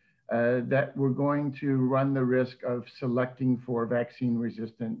countries, that we're going to run the risk of selecting for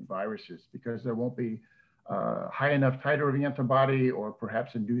vaccine-resistant viruses because there won't be high enough titer of antibody or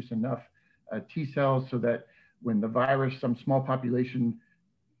perhaps induce enough T cells so that when the virus, some small population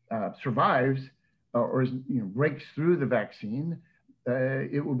survives or breaks through the vaccine,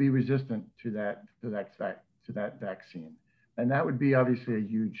 it will be resistant to that vaccine. And that would be obviously a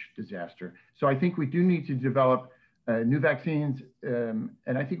huge disaster. So I think we do need to develop new vaccines, and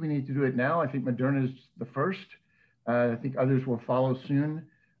I think we need to do it now. I think Moderna is the first. I think others will follow soon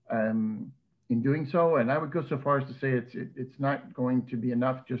in doing so. And I would go so far as to say it's not going to be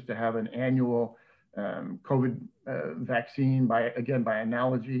enough just to have an annual COVID vaccine, by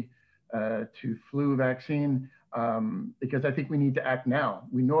analogy to flu vaccine, because I think we need to act now.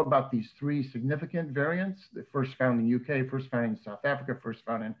 We know about these 3 significant variants, the first found in the UK, first found in South Africa, first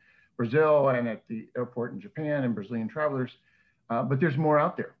found in Brazil and at the airport in Japan and Brazilian travelers, but there's more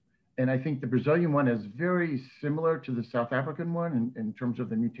out there. And I think the Brazilian one is very similar to the South African one in terms of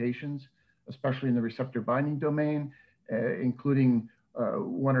the mutations, especially in the receptor binding domain, including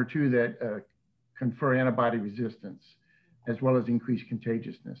 1 or 2 that confer antibody resistance, as well as increased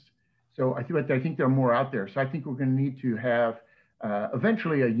contagiousness. So I think there are more out there. So I think we're going to need to have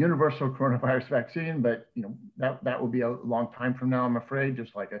eventually a universal coronavirus vaccine, but that will be a long time from now, I'm afraid,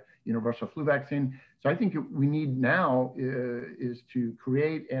 just like a universal flu vaccine. So I think we need now is to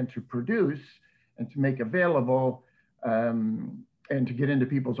create and to produce and to make available and to get into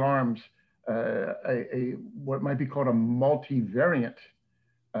people's arms what might be called a multivariant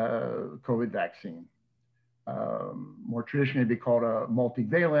COVID vaccine. More traditionally, it'd be called a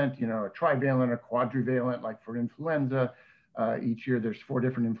multivalent, a trivalent, or quadrivalent, like for influenza. Each year, there's 4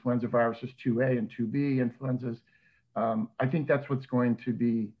 different influenza viruses, 2A and 2B influenzas. I think that's what's going to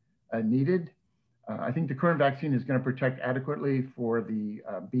be needed. I think the current vaccine is going to protect adequately for the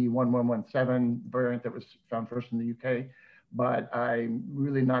B1117 variant that was found first in the UK, but I'm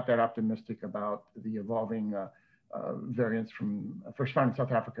really not that optimistic about the evolving variants from first found in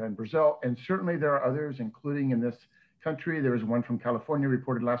South Africa and Brazil. And certainly there are others, including in this country. There was one from California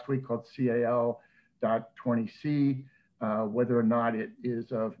reported last week called CAL.20C. Whether or not it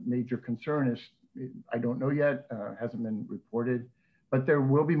is of major concern I don't know yet, hasn't been reported, but there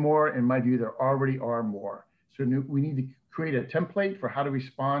will be more. In my view, there already are more. So we need to create a template for how to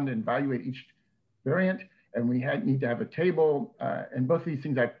respond and evaluate each variant. And we need to have a table, and both of these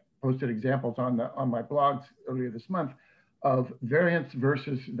things I posted examples on my blogs earlier this month of variants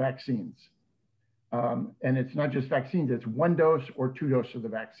versus vaccines. And it's not just vaccines, it's 1 dose or 2 doses of the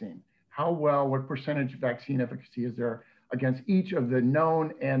vaccine. What percentage vaccine efficacy is there against each of the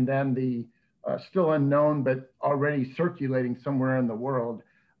known and then the still unknown, but already circulating somewhere in the world,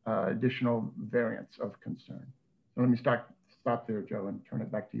 additional variants of concern. So let me stop there, Joe, and turn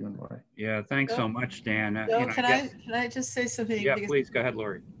it back to you and Laurie. Yeah, thanks so much, Dan. Can I just say something? Yeah, please go ahead,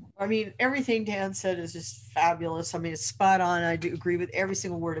 Laurie. I mean, everything Dan said is just fabulous. I mean, it's spot on. I do agree with every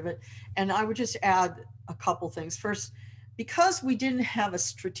single word of it. And I would just add a couple things. First, because we didn't have a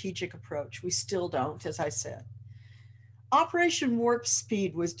strategic approach, we still don't, as I said. Operation Warp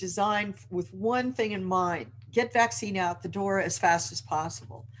Speed was designed with one thing in mind: get vaccine out the door as fast as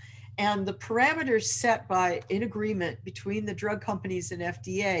possible. And the parameters set in agreement between the drug companies and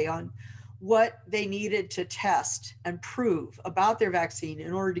FDA on what they needed to test and prove about their vaccine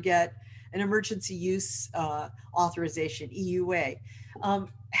in order to get an emergency use authorization, EUA,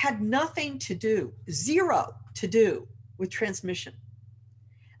 had nothing to do, zero to do with transmission.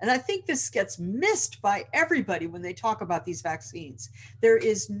 And I think this gets missed by everybody when they talk about these vaccines. There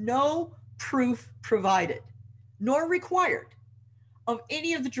is no proof provided, nor required, of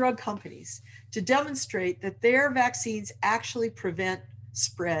any of the drug companies to demonstrate that their vaccines actually prevent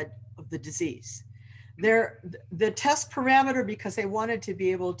spread of the disease. The test parameter, because they wanted to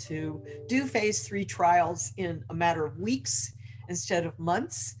be able to do phase 3 trials in a matter of weeks instead of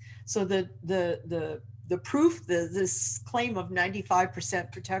months. So the proof, this claim of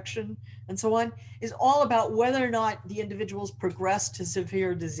 95% protection and so on, is all about whether or not the individuals progress to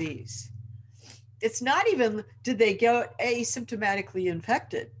severe disease. It's not even, did they get asymptomatically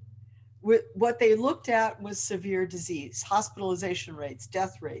infected? What they looked at was severe disease, hospitalization rates,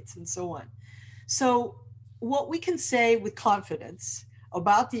 death rates, and so on. So what we can say with confidence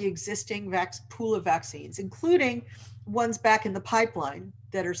about the existing pool of vaccines, including ones back in the pipeline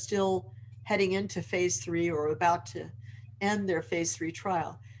that are still heading into phase 3 or about to end their phase 3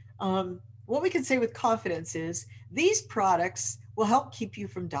 trial, what we can say with confidence is these products will help keep you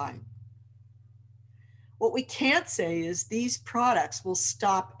from dying. What we can't say is these products will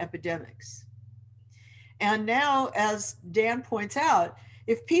stop epidemics. And now, as Dan points out,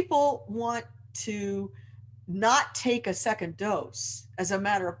 if people want to not take a second dose as a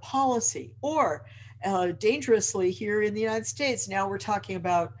matter of policy, or dangerously here in the United States, now we're talking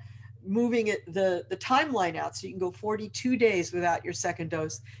about moving the timeline out so you can go 42 days without your second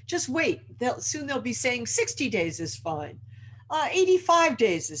dose. Just wait. Soon they'll be saying 60 days is fine. 85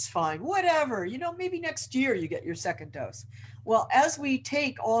 days is fine, whatever, maybe next year you get your second dose. Well, as we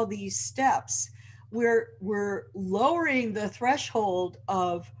take all these steps, we're lowering the threshold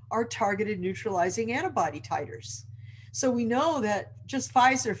of our targeted neutralizing antibody titers. So we know that just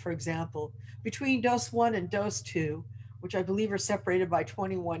Pfizer, for example, between dose 1 and dose 2, which I believe are separated by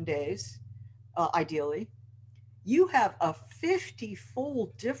 21 days, ideally, you have a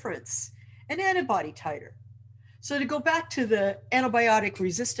 50-fold difference in antibody titer. So to go back to the antibiotic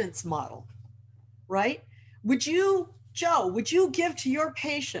resistance model, right? Joe, would you give to your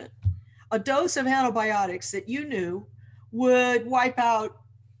patient a dose of antibiotics that you knew would wipe out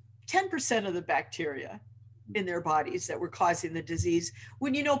 10% of the bacteria in their bodies that were causing the disease,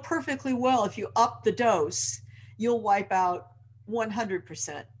 when you know perfectly well if you up the dose, you'll wipe out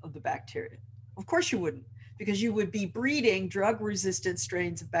 100% of the bacteria? Of course you wouldn't, because you would be breeding drug-resistant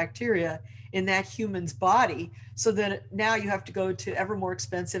strains of bacteria in that human's body, so that now you have to go to ever more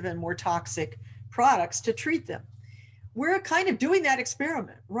expensive and more toxic products to treat them. We're kind of doing that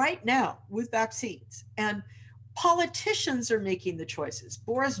experiment right now with vaccines, and politicians are making the choices.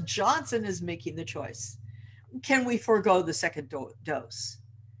 Boris Johnson is making the choice. Can we forego the second dose?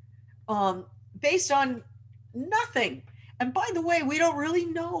 Based on nothing. And by the way, we don't really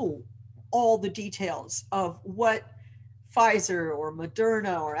know all the details of what Pfizer or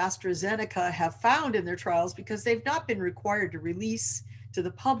Moderna or AstraZeneca have found in their trials, because they've not been required to release to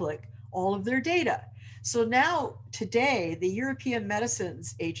the public all of their data. So now, today, the European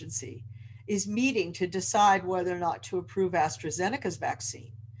Medicines Agency is meeting to decide whether or not to approve AstraZeneca's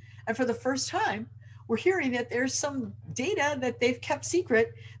vaccine. And for the first time, we're hearing that there's some data that they've kept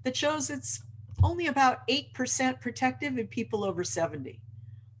secret that shows it's only about 8% protective in people over 70.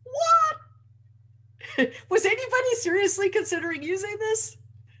 What? Was anybody seriously considering using this?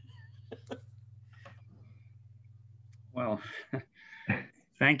 Well,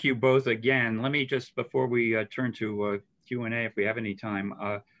 thank you both again. Let me just, before we turn to Q&A, if we have any time,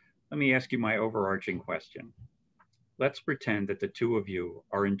 let me ask you my overarching question. Let's pretend that the two of you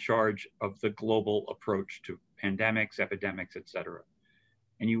are in charge of the global approach to pandemics, epidemics, et cetera.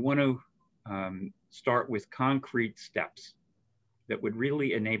 And you want to start with concrete steps that would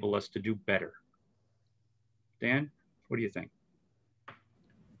really enable us to do better. Dan, what do you think?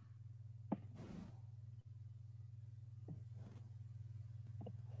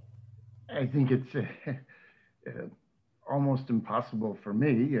 I think it's almost impossible for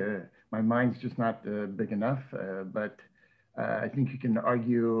me. My mind's just not big enough, but I think you can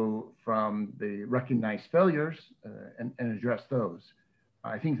argue from the recognized failures and address those.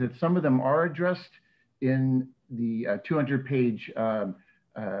 I think that some of them are addressed in the 200-page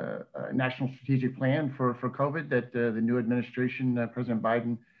National Strategic Plan for COVID that the new administration, President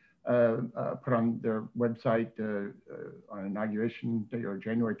Biden, put on their website on inauguration day, or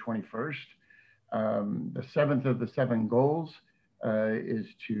January 21st. The seventh of the 7 goals is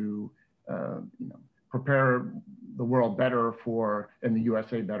to prepare the world better for, and the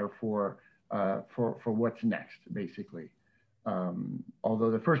USA better for what's next, basically.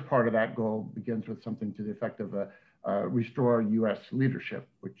 Although the first part of that goal begins with something to the effect of restore U.S. leadership,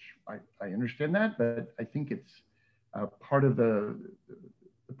 which I understand that, but I think it's part of the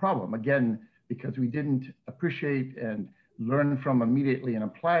problem, again, because we didn't appreciate and learn from immediately and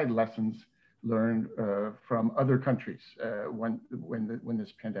applied lessons learned from other countries when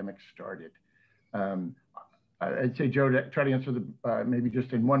this pandemic started. I'd say, Joe, try to answer the maybe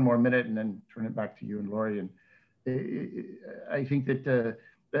just in one more minute, and then turn it back to you and Laurie. And I think that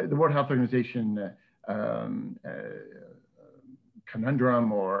the World Health Organization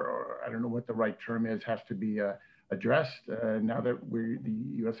conundrum, or I don't know what the right term is, has to be addressed now that the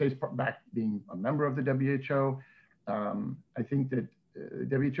USA is back being a member of the WHO. I think that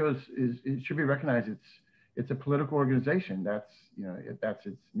WHO it should be recognized. It's a political organization. That's that's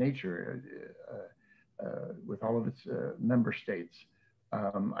its nature with all of its member states.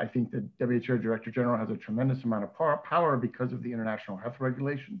 I think the WHO Director General has a tremendous amount of power because of the international health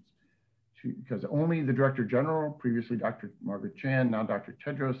regulations. Because only the Director General, previously Dr. Margaret Chan, now Dr.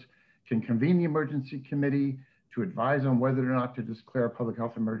 Tedros, can convene the emergency committee to advise on whether or not to declare a public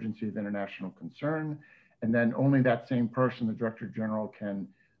health emergency of international concern. And then only that same person, the Director General, can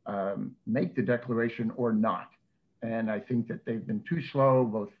make the declaration or not. And I think that they've been too slow,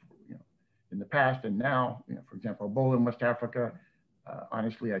 both in the past and now. For example, Ebola in West Africa.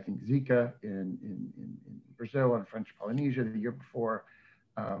 Honestly, I think Zika in Brazil and French Polynesia the year before,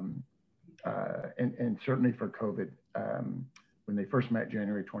 and certainly for COVID when they first met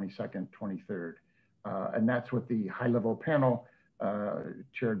January 22nd, 23rd. And that's what the high-level panel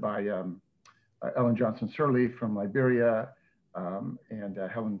chaired by Ellen Johnson-Sirleaf from Liberia and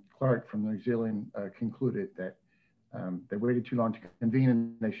Helen Clark from New Zealand concluded that they waited too long to convene,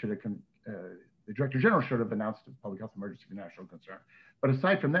 and they should have, the Director General should have announced a public health emergency of national concern. But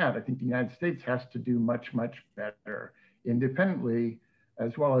aside from that, I think the United States has to do much, much better independently,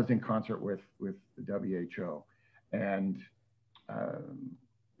 as well as in concert with the WHO. And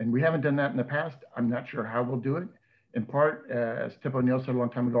we haven't done that in the past. I'm not sure how we'll do it. In part, as Tip O'Neill said a long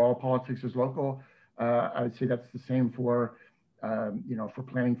time ago, all politics is local. I would say that's the same for, for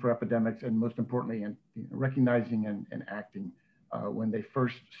planning for epidemics, and most importantly, in recognizing and acting when they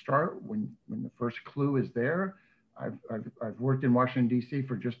first start, when the first clue is there. I've worked in Washington, D.C.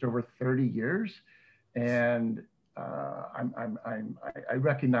 for just over 30 years, and I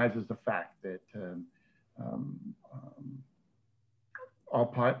recognize as a fact that all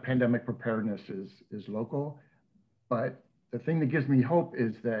pandemic preparedness is local. But the thing that gives me hope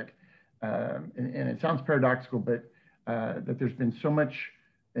is that, and it sounds paradoxical, but that there's been so much,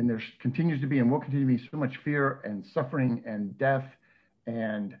 and there continues to be, and will continue to be so much fear and suffering and death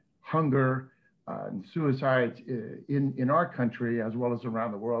and hunger and suicides in our country as well as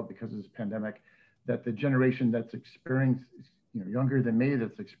around the world because of this pandemic, that the generation that's experienced, younger than me,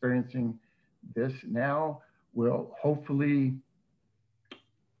 that's experiencing this now will hopefully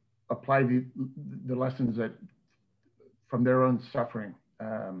apply the lessons that from their own suffering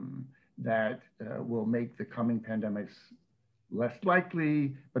that will make the coming pandemics less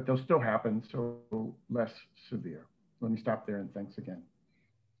likely, but they'll still happen, so less severe. Let me stop there, and thanks again.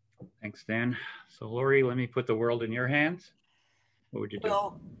 Thanks, Dan. So Laurie, let me put the world in your hands. What would you do?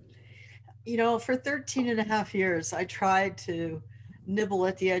 Well, for 13 and a half years, I tried to nibble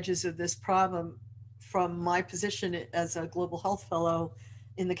at the edges of this problem from my position as a global health fellow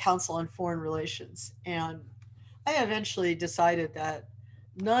in the Council on Foreign Relations. And I eventually decided that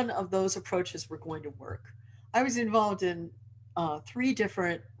none of those approaches were going to work. I was involved in 3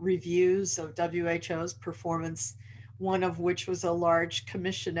 different reviews of WHO's performance, one of which was a large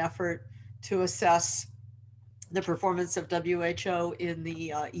commission effort to assess the performance of WHO in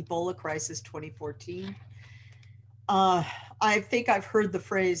the Ebola crisis 2014. I think I've heard the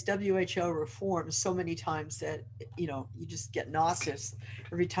phrase WHO reform so many times that, you just get nauseous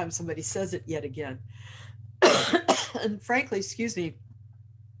every time somebody says it yet again. And frankly, excuse me,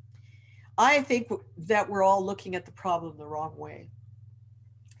 I think that we're all looking at the problem the wrong way.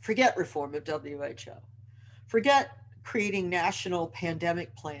 Forget reform of WHO. Forget creating national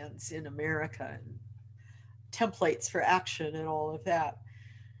pandemic plans in America and templates for action and all of that.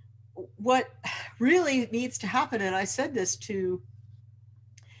 What really needs to happen, and I said this to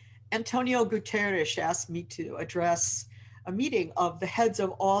Antonio Guterres, asked me to address a meeting of the heads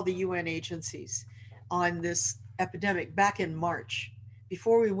of all the UN agencies on this epidemic back in March,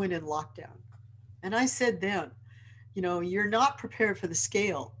 before we went in lockdown. And I said then, you're not prepared for the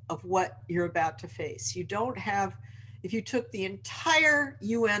scale of what you're about to face. You don't have, if you took the entire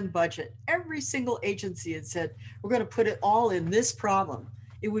UN budget, every single agency and said, we're going to put it all in this problem,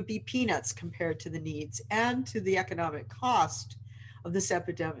 it would be peanuts compared to the needs and to the economic cost of this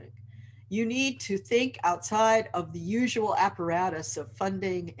epidemic. You need to think outside of the usual apparatus of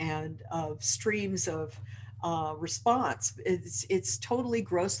funding and of streams of response. It's totally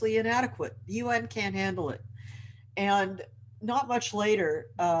grossly inadequate. The UN can't handle it. And not much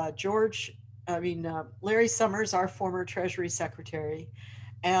later, Larry Summers, our former Treasury Secretary,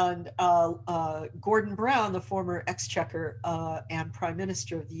 and Gordon Brown, the former Exchequer and Prime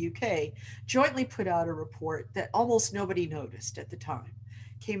Minister of the UK, jointly put out a report that almost nobody noticed at the time.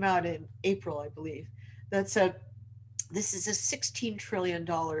 Came out in April, I believe, that said, this is a $16 trillion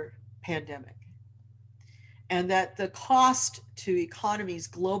pandemic, and that the cost to economies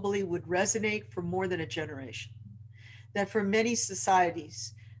globally would resonate for more than a generation. That for many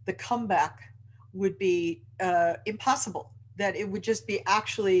societies, the comeback would be impossible, that it would just be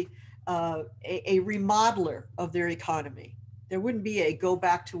actually a remodeler of their economy. There wouldn't be a go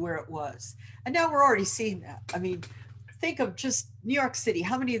back to where it was. And now we're already seeing that. I mean, think of just New York City.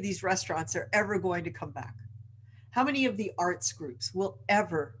 How many of these restaurants are ever going to come back? How many of the arts groups will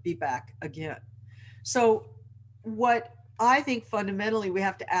ever be back again? So what I think fundamentally we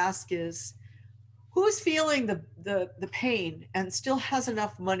have to ask is, who's feeling the pain and still has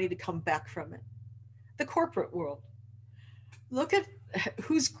enough money to come back from it? The corporate world. Look at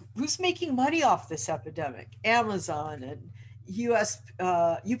who's making money off this epidemic. Amazon and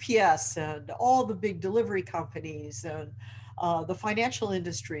UPS and all the big delivery companies and the financial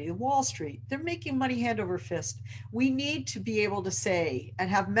industry, Wall Street. They're making money hand over fist. We need to be able to say and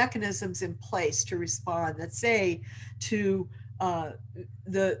have mechanisms in place to respond that say to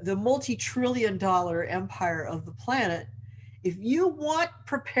the multi-trillion-dollar empire of the planet, if you want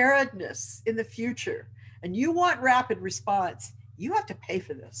preparedness in the future and you want rapid response, you have to pay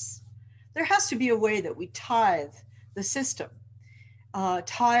for this. There has to be a way that we tithe the system,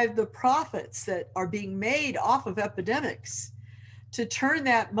 tithe the profits that are being made off of epidemics, to turn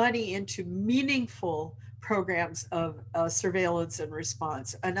that money into meaningful programs of surveillance and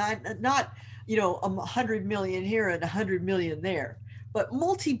response. And not, 100 million here and 100 million there, but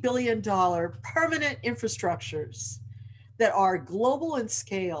multi-billion-dollar permanent infrastructures that are global in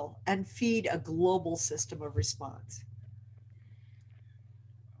scale and feed a global system of response.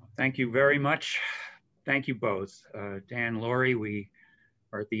 Thank you very much. Thank you both. Dan, Laurie, we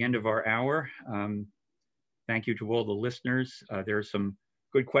are at the end of our hour. Thank you to all the listeners. There are some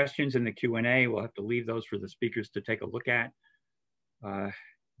good questions in the Q&A. We'll have to leave those for the speakers to take a look at.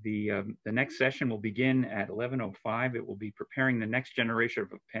 The next session will begin at 11:05. It will be preparing the next generation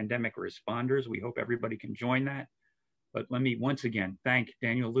of pandemic responders. We hope everybody can join that. But let me once again thank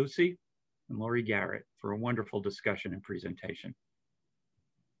Daniel Lucey and Laurie Garrett for a wonderful discussion and presentation.